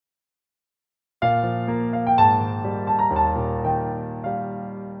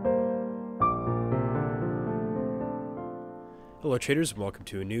Hello traders, and welcome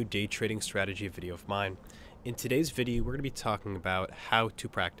to a new day trading strategy video of mine. In today's video, we're going to be talking about how to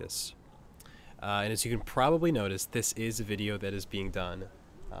practice. And as you can probably notice, this is a video that is being done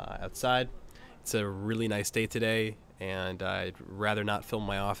outside. It's a really nice day today, and I'd rather not film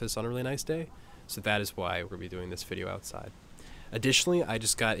my office on a really nice day, so that is why we're going to be doing this video outside. Additionally, I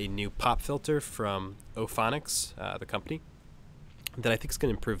just got a new pop filter from Ophonics, the company, that I think is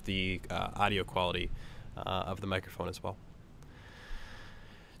going to improve the audio quality of the microphone as well.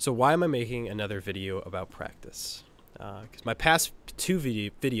 So why am I making another video about practice? Because my past two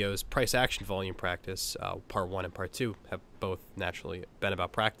videos, price action volume practice, part 1 and part 2, have both naturally been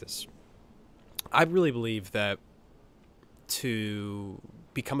about practice. I really believe that to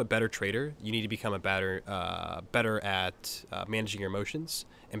become a better trader, you need to become a better at managing your emotions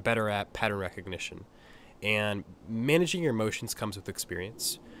and better at pattern recognition. And managing your emotions comes with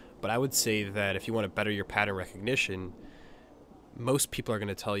experience. But I would say that if you want to better your pattern recognition, most people are going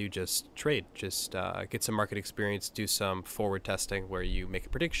to tell you just trade, just get some market experience, do some forward testing where you make a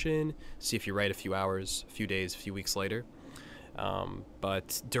prediction, see if you're right a few hours, a few days, a few weeks later.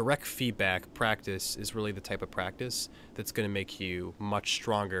 But direct feedback practice is really the type of practice that's going to make you much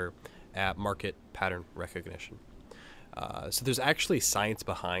stronger at market pattern recognition. So there's actually science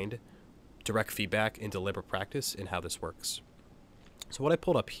behind direct feedback and deliberate practice and how this works. So what I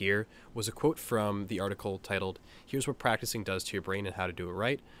pulled up here was a quote from the article titled, "Here's What Practicing Does to Your Brain and How to Do It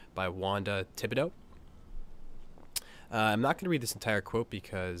Right" by Wanda Thibodeau. I'm not going to read this entire quote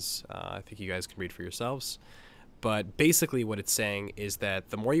because I think you guys can read for yourselves. But basically what it's saying is that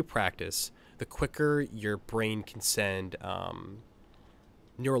the more you practice, the quicker your brain can send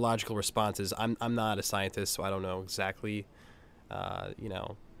neurological responses. I'm not a scientist, so I don't know exactly,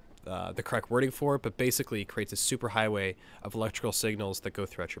 the correct wording for it, but basically it creates a superhighway of electrical signals that go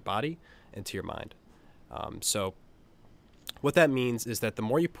throughout your body and to your mind. So what that means is that the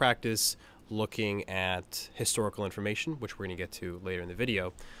more you practice looking at historical information, which we're going to get to later in the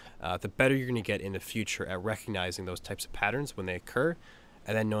video, the better you're going to get in the future at recognizing those types of patterns when they occur,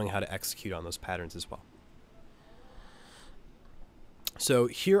 and then knowing how to execute on those patterns as well. So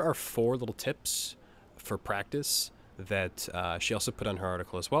here are 4 little tips for practice that she also put on her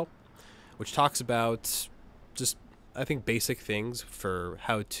article as well, which talks about just, I think, basic things for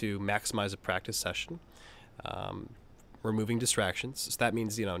how to maximize a practice session. Removing distractions. So that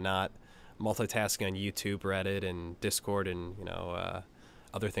means, not multitasking on YouTube, Reddit, and Discord, and,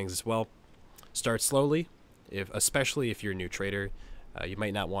 other things as well. Start slowly, especially if you're a new trader. You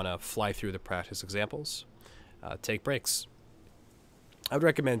might not want to fly through the practice examples. Take breaks. I would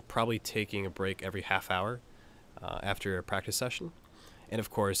recommend probably taking a break every half hour after a practice session. And of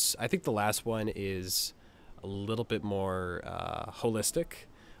course, I think the last one is a little bit more holistic,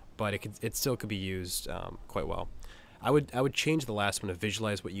 but it still could be used quite well. I would change the last one to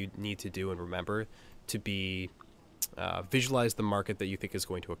visualize what you need to do and remember to be visualize the market that you think is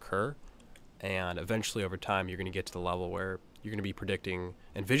going to occur, and eventually over time you're going to get to the level where you're going to be predicting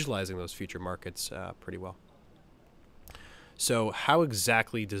and visualizing those future markets pretty well. So how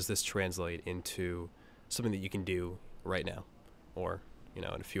exactly does this translate into something that you can do right now, or in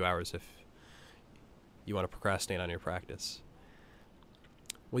a few hours if you want to procrastinate on your practice?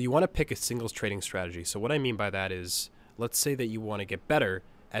 Well, you want to pick a singles trading strategy. So what I mean by that is, let's say that you want to get better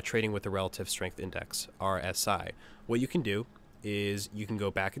at trading with the Relative Strength Index, RSI. What you can do is you can go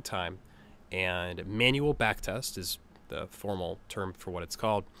back in time, and manual backtest is the formal term for what it's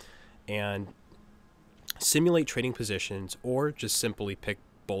called, and simulate trading positions, or just simply pick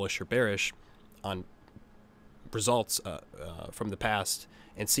bullish or bearish on results from the past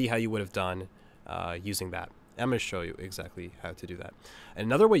and see how you would have done using that. I'm going to show you exactly how to do that. And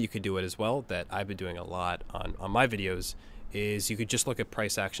another way you could do it as well, that I've been doing a lot on my videos, is you could just look at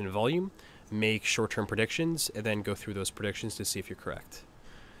price action volume, make short-term predictions, and then go through those predictions to see if you're correct.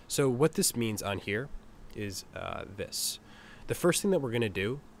 So what this means on here is this. The first thing that we're going to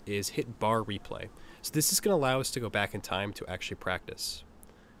do is hit bar replay. So this is going to allow us to go back in time to actually practice.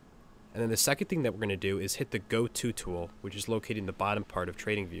 And then the second thing that we're going to do is hit the go-to tool, which is located in the bottom part of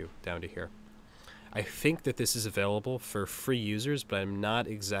Tradingview down to here. I think that this is available for free users, but I'm not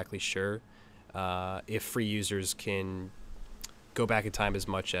exactly sure if free users can go back in time as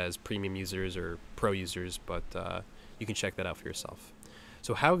much as premium users or pro users, but you can check that out for yourself.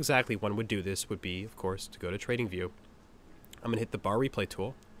 So how exactly one would do this would be, of course, to go to Tradingview. I'm going to hit the bar replay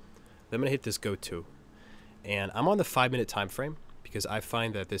tool. Then I'm going to hit this go-to. And I'm on the 5-minute time frame because I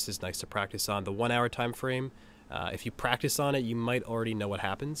find that this is nice to practice on. The 1-hour time frame, if you practice on it, you might already know what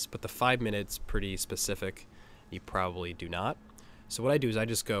happens, but the 5 minutes, pretty specific. You probably do not. So what I do is I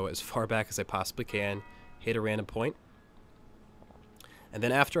just go as far back as I possibly can, hit a random point, And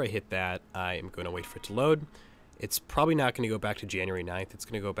then after I hit that, I am going to wait for it to load. It's probably not going to go back to January 9th. It's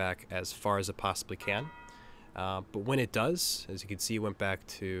going to go back as far as it possibly can. But when it does, as you can see, it went back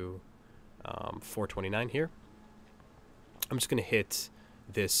to 429 here. I'm just going to hit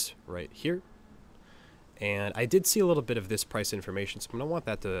this right here. And I did see a little bit of this price information, so I'm going to want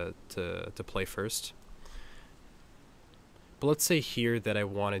that to play first. But let's say here that I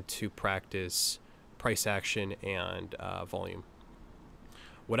wanted to practice price action and volume.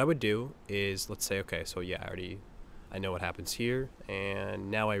 What I would do is, let's say, okay, so yeah, I know what happens here, and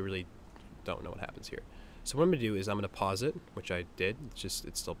now I really don't know what happens here. So what I'm going to do is I'm going to pause it, which I did. It's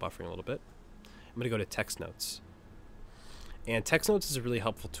still buffering a little bit. I'm going to go to text notes. And text notes is a really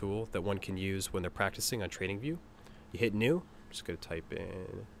helpful tool that one can use when they're practicing on Tradingview. You hit new. I'm just going to type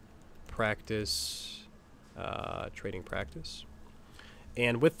in practice, trading practice.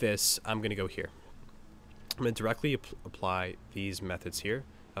 And with this, I'm going to go here. I'm going to directly apply these methods here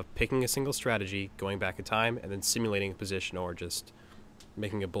of picking a single strategy, going back in time, and then simulating a position or just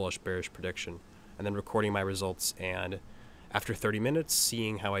making a bullish bearish prediction, and then recording my results, and after 30 minutes,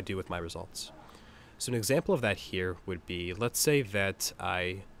 seeing how I do with my results. So an example of that here would be, let's say that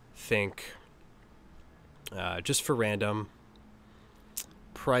I think, just for random,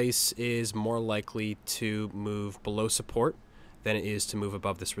 price is more likely to move below support than it is to move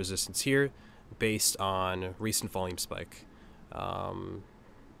above this resistance here based on recent volume spike.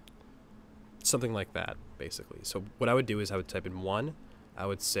 Something like that, basically. So what I would do is I would type in 1, I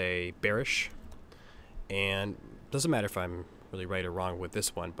would say bearish, and it doesn't matter if I'm really right or wrong with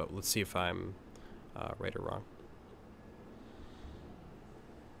this one, but let's see if I'm right or wrong.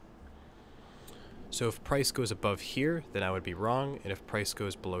 So if price goes above here, then I would be wrong, and if price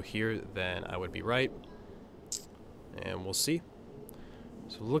goes below here, then I would be right, and we'll see.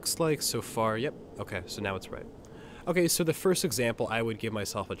 So it looks like so far, yep, okay, so now it's right. Okay, so the first example, I would give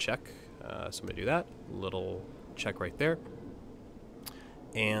myself a check. So I'm going to do that, little check right there.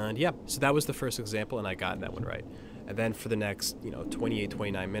 And yeah, so that was the first example, and I got that one right. And then for the next, 28,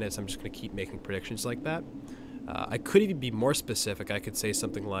 29 minutes, I'm just going to keep making predictions like that. I could even be more specific. I could say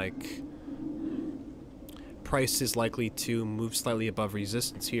something like, price is likely to move slightly above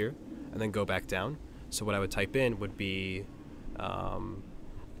resistance here, and then go back down. So what I would type in would be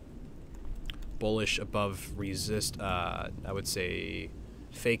bullish above resist. I would say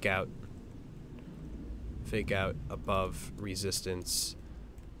fake out above resistance,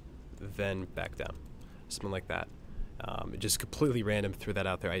 then back down, something like that. Just completely random, threw that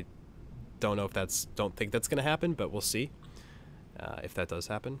out there. I don't know if don't think that's gonna happen, but we'll see if that does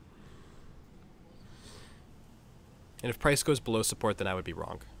happen. And if price goes below support, then I would be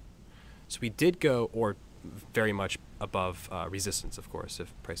wrong. So we did go, or very much above resistance, of course,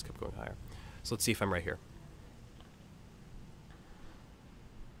 if price kept going higher. So let's see if I'm right here.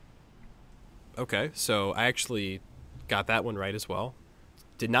 Okay, so I actually got that one right as well.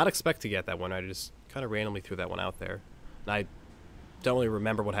 Did not expect to get that one. I just kind of randomly threw that one out there. And I don't really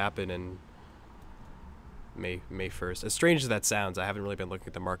remember what happened in May 1st. As strange as that sounds, I haven't really been looking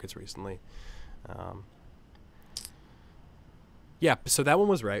at the markets recently. Yeah, so that one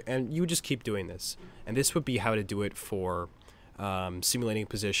was right, and you would just keep doing this. And this would be how to do it for simulating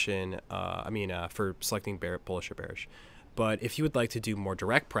position, for selecting bullish or bearish. But if you would like to do more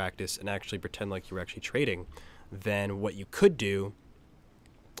direct practice and actually pretend like you were actually trading, then what you could do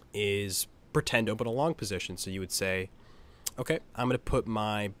is pretend open a long position. So you would say, okay, I'm going to put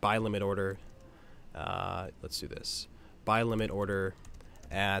my buy limit order, let's do this, buy limit order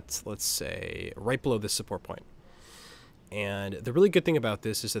at, let's say, right below this support point. And the really good thing about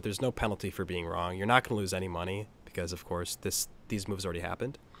this is that there's no penalty for being wrong. You're not going to lose any money because, of course, these moves already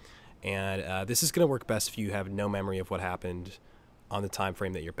happened. And this is going to work best if you have no memory of what happened on the time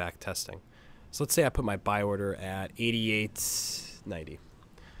frame that you're back testing. So let's say I put my buy order at 88.90.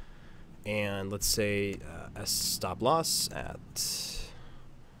 And let's say a stop loss at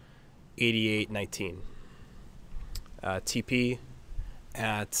 88.19. TP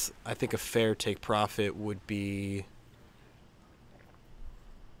at, I think a fair take profit would be,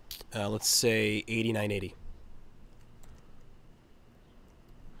 let's say 89.80.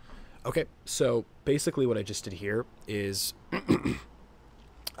 Okay, so basically what I just did here is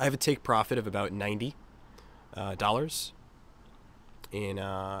I have a take profit of about $90 in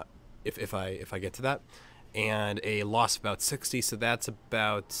if I get to that, and a loss of about 60. So that's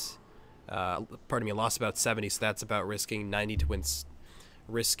about a loss about 70. So that's about risking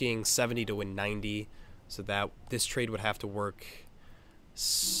 70 to win 90. So that this trade would have to work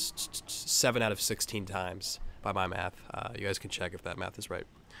 7 out of 16 times by my math. You guys can check if that math is right.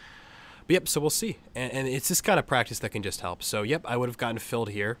 But yep, so we'll see. And it's this kind of practice that can just help. So yep, I would have gotten filled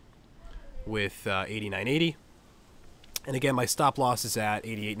here with 89.80. And again, my stop loss is at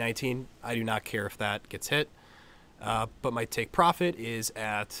 88.19. I do not care if that gets hit. But my take profit is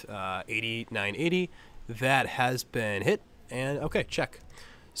at 89.80. That has been hit. And okay, check.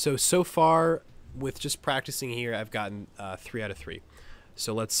 So far, with just practicing here, I've gotten 3 out of 3.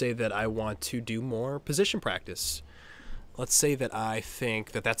 So let's say that I want to do more position practice. Let's say that I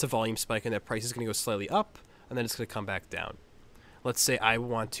think that that's a volume spike and that price is going to go slightly up and then it's going to come back down. Let's say I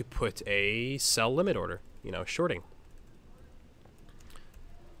want to put a sell limit order, shorting.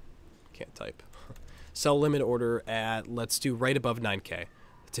 Can't type. Sell limit order at, let's do right above 9K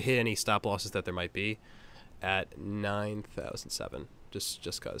to hit any stop losses that there might be at 9,007, just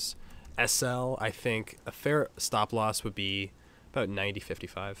because. SL, I think a fair stop loss would be about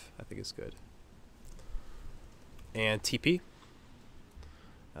 90.55, I think is good. And TP.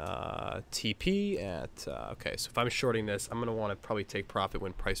 TP at, okay, so if I'm shorting this, I'm going to want to probably take profit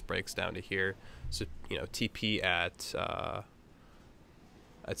when price breaks down to here. So, TP at,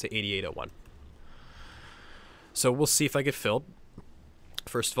 I'd say 88.01. So we'll see if I get filled,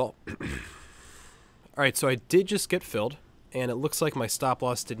 first of all. All right, so I did just get filled, and it looks like my stop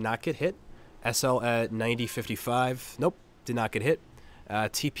loss did not get hit. SL at 90.55. Nope, did not get hit.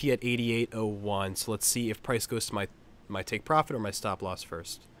 TP at 88.01. So let's see if price goes to my take profit or my stop loss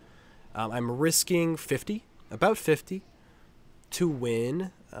first. I'm risking 50, about 50, to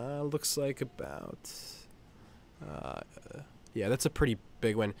win. Looks like about, yeah, that's a pretty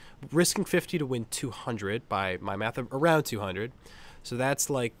big win. Risking 50 to win 200 by my math, around 200. So that's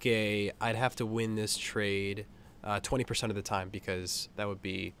like I'd have to win this trade 20% of the time, because that would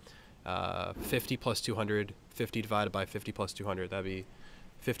be 50 plus 200, 50 divided by 50 plus 200. That'd be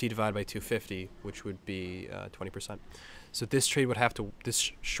 50 divided by 250, which would be 20%. So this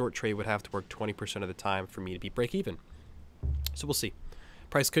short trade would have to work 20% of the time for me to be break even. So we'll see.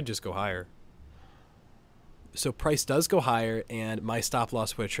 Price could just go higher. So price does go higher, and my stop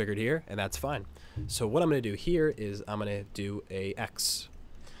loss would have triggered here, and that's fine. So what I'm going to do here is I'm going to do a X.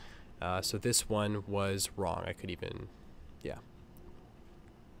 So this one was wrong. I could even, yeah.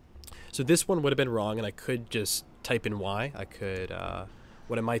 So this one would have been wrong, and I could just type in Y. I could,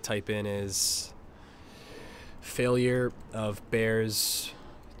 what I might type in is failure of bears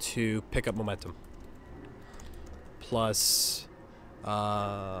to pick up momentum, plus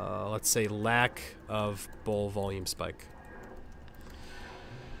let's say lack of bull volume spike,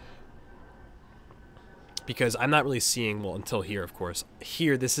 because I'm not really seeing, well, until here, of course.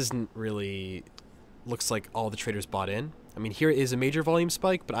 Here, this isn't really, looks like all the traders bought in. I mean, here is a major volume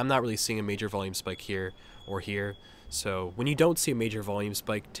spike, but I'm not really seeing a major volume spike here or here. So when you don't see a major volume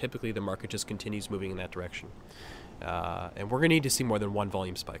spike, typically the market just continues moving in that direction. And we're going to need to see more than one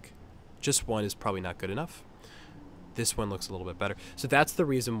volume spike. Just one is probably not good enough. This one looks a little bit better. So that's the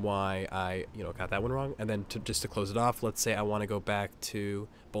reason why I, got that one wrong. And then just to close it off, let's say I want to go back to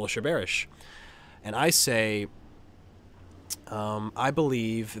bullish or bearish. And I say, I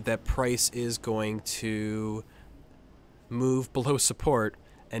believe that price is going to move below support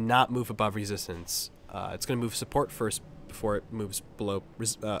and not move above resistance. It's going to move support first before it moves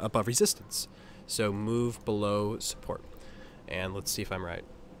above resistance. So move below support. And let's see if I'm right.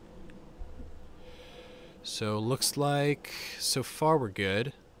 So looks like so far we're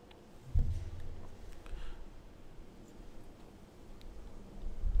good.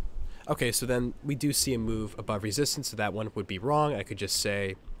 Okay, so then we do see a move above resistance, so that one would be wrong. I could just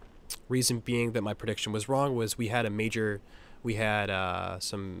say, reason being that my prediction was wrong was we had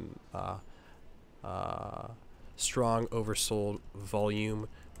some strong oversold volume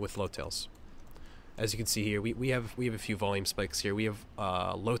with low tails. As you can see here, we have a few volume spikes here. We have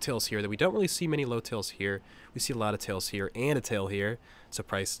low tails here that we don't really see many low tails here. We see a lot of tails here and a tail here, so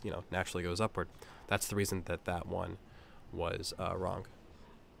price naturally goes upward. That's the reason that one was wrong.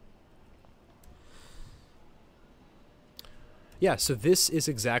 Yeah, so this is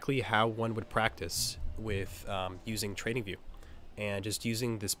exactly how one would practice with using Tradingivew, and just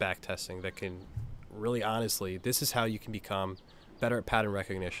using this back testing that can really, honestly, this is how you can become better at pattern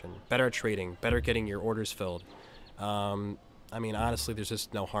recognition, better at trading, better at getting your orders filled. I mean, honestly, there's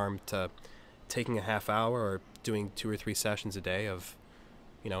just no harm to taking a half hour or doing 2 or 3 sessions a day of,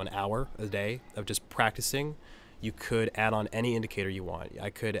 an hour a day of just practicing. You could add on any indicator you want.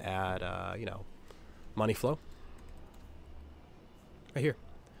 I could add, money flow. Right here.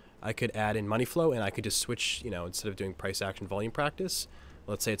 I could add in money flow, and I could just switch, instead of doing price action volume practice,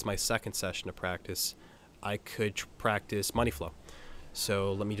 let's say it's my second session of practice, I could practice money flow.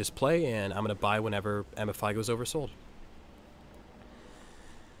 So let me just play, and I'm going to buy whenever MFI goes oversold.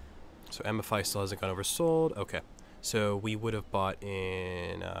 So So MFI still hasn't gone oversold. Okay. So we would have bought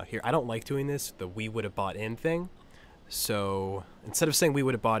in here. I don't like doing this, the we would have bought in thing. So instead of saying we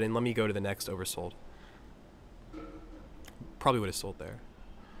would have bought in, let me go to the next oversold. Probably would have sold there.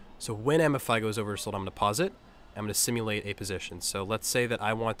 So when MFI goes oversold, I'm going to pause it. I'm going to simulate a position. So let's say that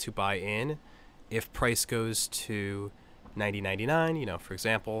I want to buy in if price goes to 90.99, you know, for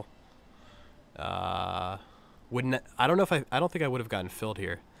example. Wouldn't I don't know if I don't think I would have gotten filled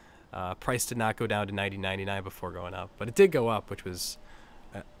here. Price did not go down to 90.99 before going up, but it did go up, which was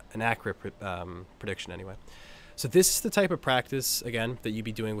an accurate prediction anyway. So this is the type of practice, again, that you'd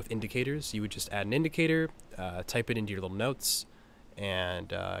be doing with indicators. You would just add an indicator, type it into your little notes,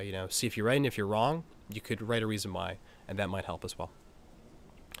 and you know, see if you're right, and if you're wrong, you could write a reason why, and that might help as well.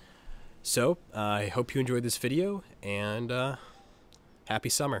 So I hope you enjoyed this video, and happy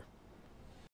summer.